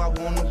it's you I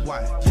wanna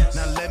wife.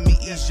 Now let me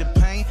ease your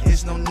pain,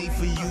 it's no need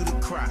for you to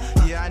cry.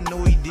 Yeah, I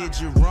know he did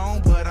you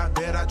wrong, but I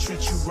bet I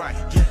treat you right.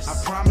 I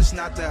promise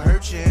not to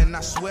hurt you, and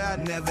I swear I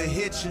never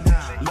hit you.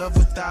 Love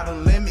without a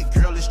limit,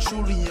 girl, is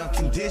truly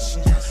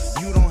unconditioned.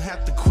 You don't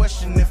have to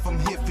question if I'm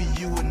here for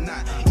you or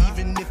not.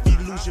 Even if you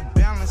lose your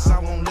balance, I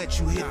won't let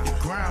you hit the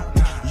ground.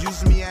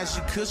 Use me as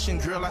your cushion,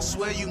 girl, I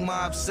swear you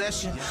my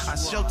obsession. I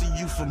shelter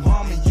you from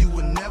harm and you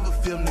will never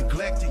feel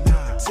neglected.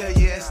 Tell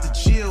your ass to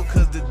chill,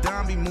 cause the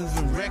dime be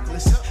moving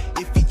reckless.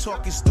 If he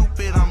talking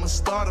stupid, I'ma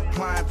start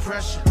applying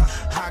pressure.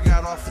 I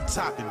got off the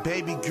topic,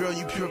 baby girl,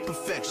 you pure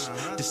perfection.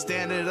 The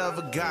standard of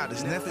a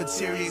goddess,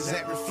 Nefertiti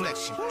exact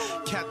reflection.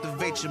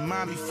 Captivate your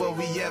mind before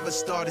we ever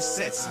started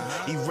sexing.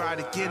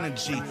 Erotic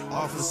energy,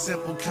 off a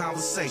simple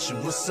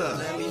conversation. What's up?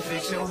 Let me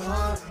fix your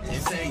heart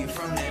and save you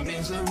from that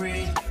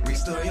misery.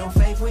 Restore your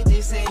faith with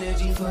this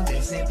energy, fuck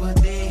that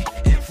sympathy.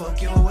 And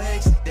fuck your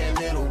ex, that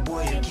little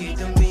boy a kid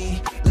to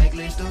me. Like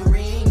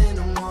Listerine in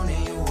the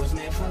morning, you was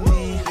meant for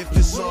me. If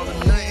it's all or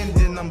nothing,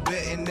 then I'm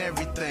betting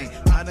everything.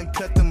 I done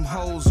cut them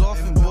hoes off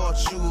and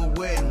bought you a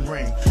wedding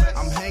ring.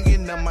 I'm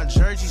hanging up my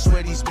jersey,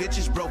 swear these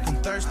bitches broke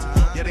and thirsty.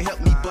 Yeah, they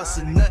helped me bust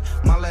a nut.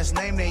 My last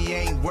name, they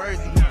ain't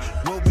worthy.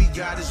 What we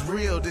got is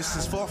real, this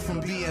is far from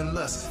being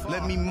lust.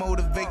 Let me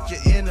motivate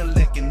your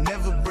intellect and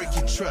never break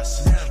your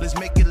trust. Let's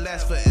make it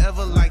last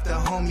forever like the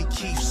homie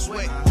Keith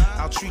Sweat.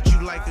 I'll treat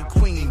you like a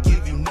queen and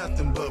give you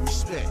nothing but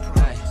respect.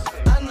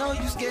 I know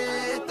you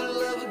scared to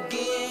love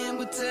again,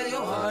 but tell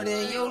your heart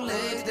and your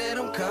legs that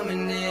I'm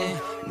coming in.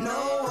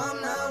 No,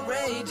 I'm not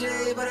Ray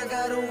J, but I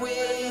got a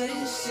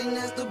wish, and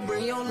that's to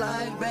bring your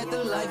life back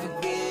to life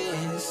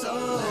again. So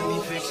let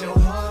me fix your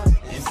heart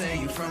and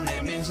save you from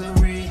that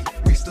misery.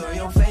 Restore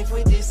your faith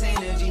with this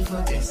energy,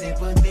 fuck that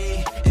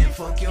sympathy. And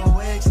fuck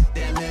your ex,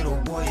 that little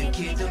boy a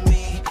kid to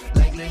me.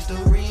 Like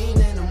Listerine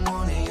in the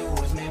morning, you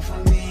was meant for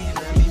me.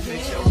 Let me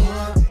fix your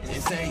heart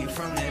and save you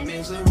from that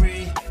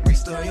misery.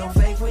 Restore your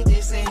faith with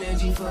this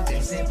energy, fuck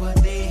that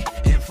sympathy.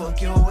 And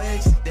fuck your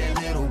ex,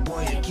 that little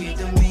boy a kid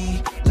to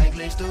me. Like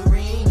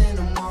Listerine in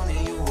the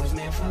morning, you was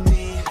meant for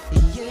me.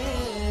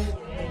 Yeah.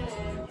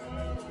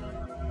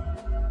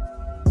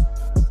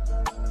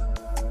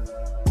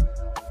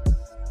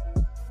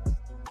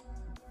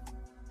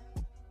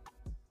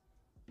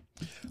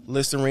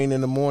 Listerine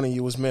in the morning,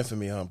 you was meant for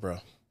me, huh, bro?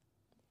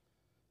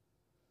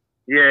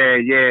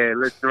 Yeah,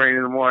 Listerine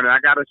in the morning. I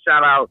got to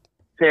shout out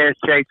Tez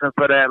Chasing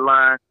for that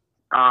line.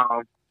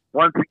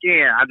 Once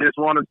again, I just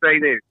want to say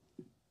this.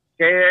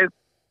 Tez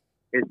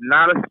is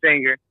not a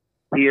singer.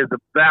 He is a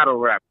battle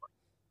rapper.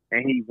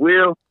 And he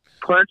will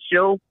punch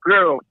your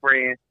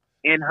girlfriend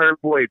in her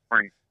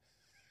boyfriend.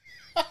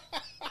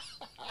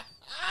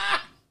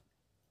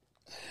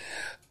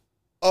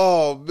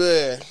 Oh,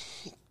 man.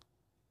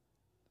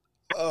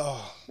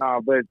 Oh.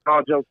 No, but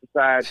all jokes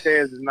aside,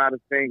 Tez is not a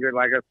singer.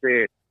 Like I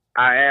said,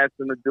 I asked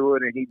him to do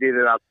it, and he did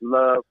it out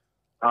of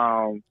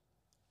love.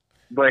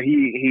 But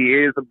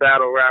he is a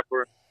battle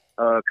rapper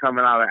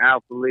coming out of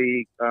Alpha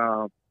League,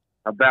 a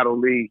battle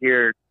league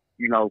here,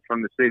 you know,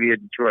 from the city of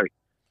Detroit.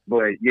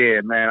 But,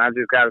 yeah, man, I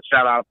just got to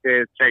shout out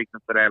Tez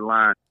Chasing for that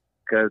line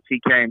because he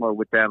came up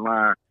with that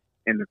line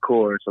in the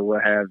chorus or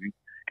what have you.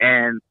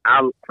 And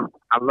I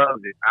love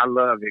it. I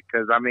love it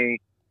because, I mean,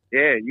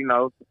 yeah, you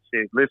know,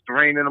 shit,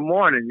 Listerine in the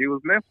morning, you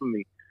was meant for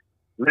me.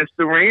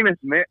 Listerine is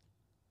meant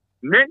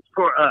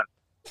for us.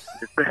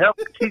 It's to help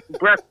keep the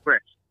breath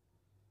fresh.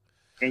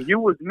 And you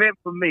was meant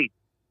for me,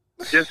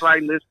 just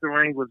like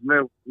Listerine was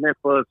meant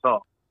for us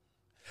all.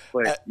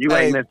 But you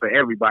ain't meant for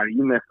everybody.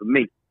 You meant for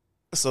me.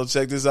 So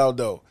check this out,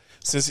 though.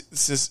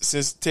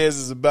 Since Tez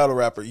is a battle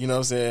rapper, you know what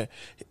I'm saying?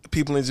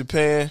 People in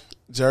Japan,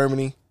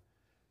 Germany,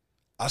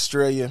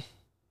 Australia,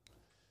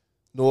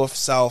 North,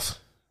 South,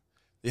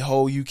 the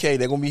whole UK,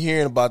 they're going to be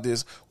hearing about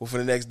this for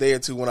the next day or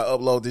two when I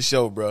upload this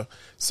show, bro.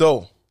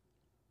 So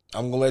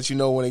I'm going to let you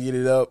know when I get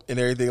it up and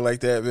everything like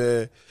that,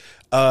 man.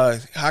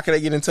 How can they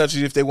get in touch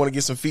with you if they want to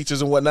get some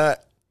features and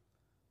whatnot?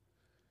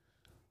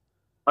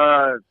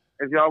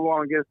 If y'all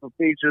want to get some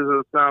features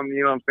or something,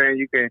 you know what I'm saying,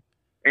 you can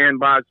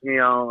inbox me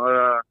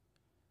on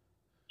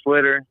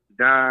Twitter,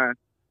 Don,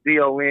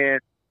 DONGHBC,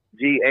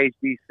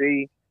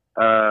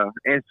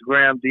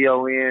 Instagram,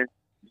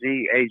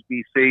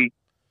 DONGHBC,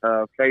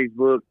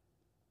 Facebook,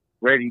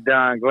 Reggie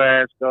Don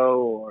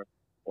Glasgow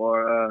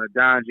or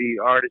Don G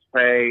Artist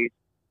page.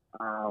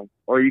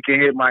 Or you can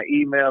hit my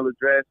email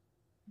address,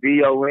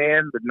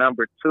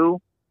 DON2,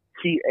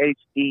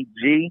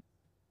 THEG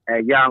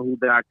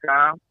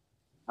 @yahoo.com.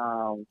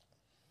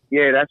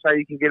 Yeah, that's how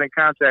you can get in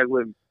contact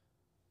with me.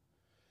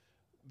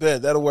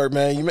 Bet, that'll work,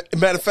 man.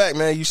 Matter of fact,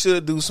 man, you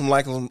should do some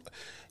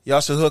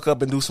y'all should hook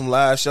up and do some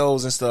live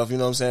shows and stuff. You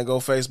know what I'm saying? Go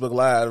Facebook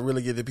Live to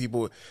really get the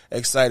people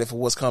excited for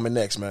what's coming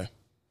next, man.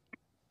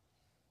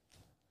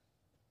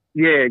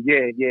 Yeah.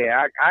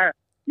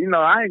 you know,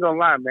 I ain't gonna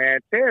lie, man.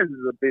 Tez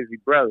is a busy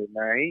brother,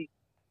 man.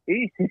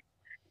 He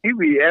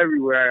be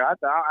everywhere. I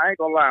ain't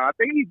gonna lie. I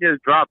think he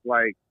just dropped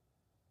like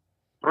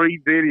 3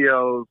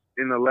 videos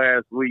in the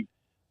last week.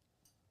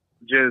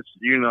 Just,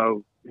 you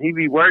know, he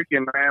be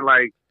working, man.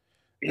 Like,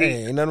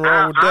 ain't nothing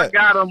wrong with that.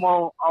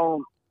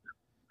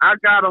 I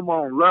got him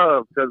on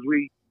love because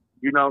we,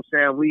 you know what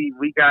I'm saying,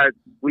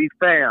 we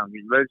fam.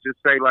 Let's just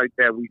say like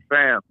that, we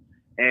fam.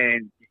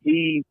 And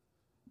he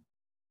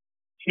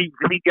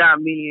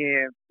got me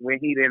in when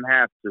he didn't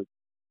have to.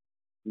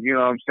 You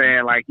know what I'm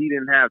saying? Like, he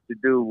didn't have to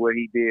do what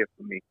he did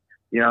for me.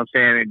 You know what I'm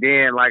saying? And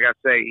then, like I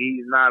say,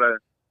 he's not an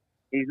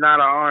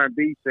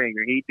R&B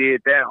singer. He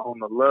did that on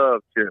the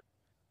love tip.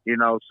 You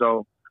know,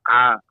 so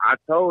I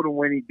told him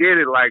when he did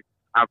it, like,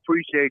 I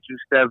appreciate you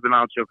stepping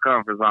out your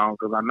comfort zone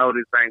because I know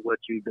this ain't what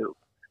you do.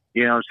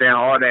 You know what I'm saying?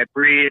 All that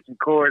bridge and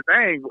chorus,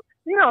 ain't,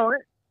 you know,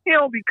 he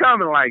don't be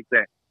coming like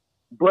that.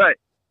 But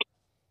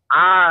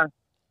I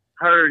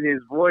heard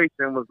his voice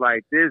and was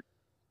like, this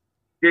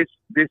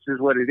is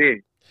what it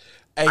is.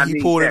 Hey,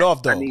 he pulled it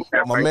off, though.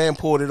 My man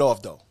pulled it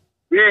off, though.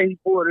 Yeah, he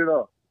pulled it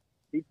off.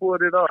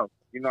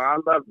 You know, I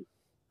love it.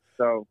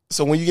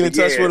 So when you get in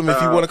touch with him,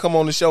 if you want to come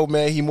on the show,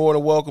 man, he more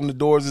than welcome. The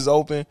doors is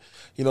open.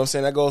 You know what I'm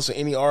saying? That goes for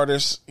any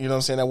artist, you know what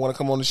I'm saying, that want to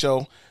come on the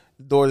show.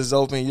 The doors is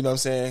open, you know what I'm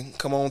saying?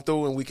 Come on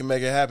through and we can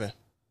make it happen.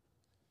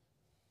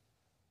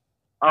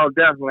 Oh,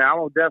 definitely. I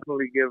will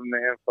definitely give him the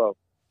info.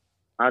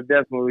 I'll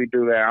definitely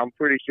do that. I'm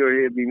pretty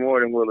sure he'll be more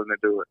than willing to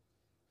do it.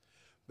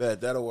 Bet,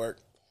 that'll work.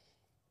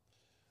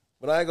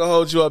 But I ain't going to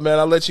hold you up, man.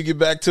 I'll let you get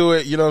back to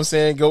it. You know what I'm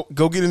saying? Go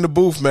get in the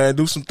booth, man.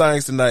 Do some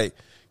things tonight.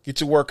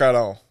 Get your workout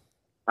on.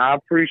 I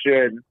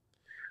appreciate it.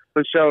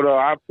 For sure, though.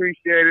 I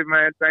appreciate it,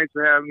 man. Thanks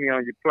for having me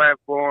on your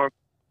platform.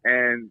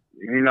 And,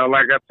 you know,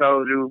 like I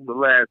told you the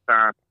last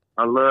time,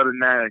 I love the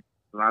name.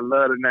 I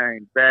love the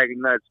name. Bag of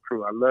Nuts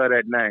Crew. I love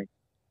that name.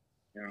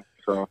 You know,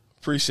 so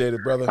appreciate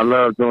it, brother. I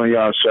love doing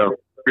y'all show.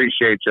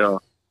 Appreciate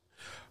y'all.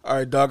 All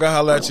right, dog. I'll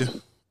holler at you.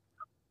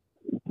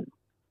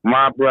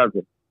 My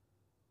brother.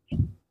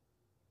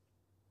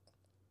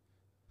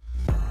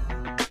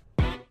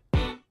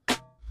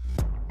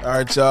 All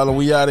right, y'all. And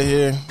we out of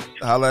here.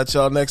 Holler at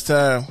y'all next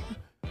time.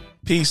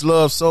 Peace,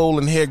 love, soul,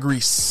 and hair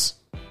grease.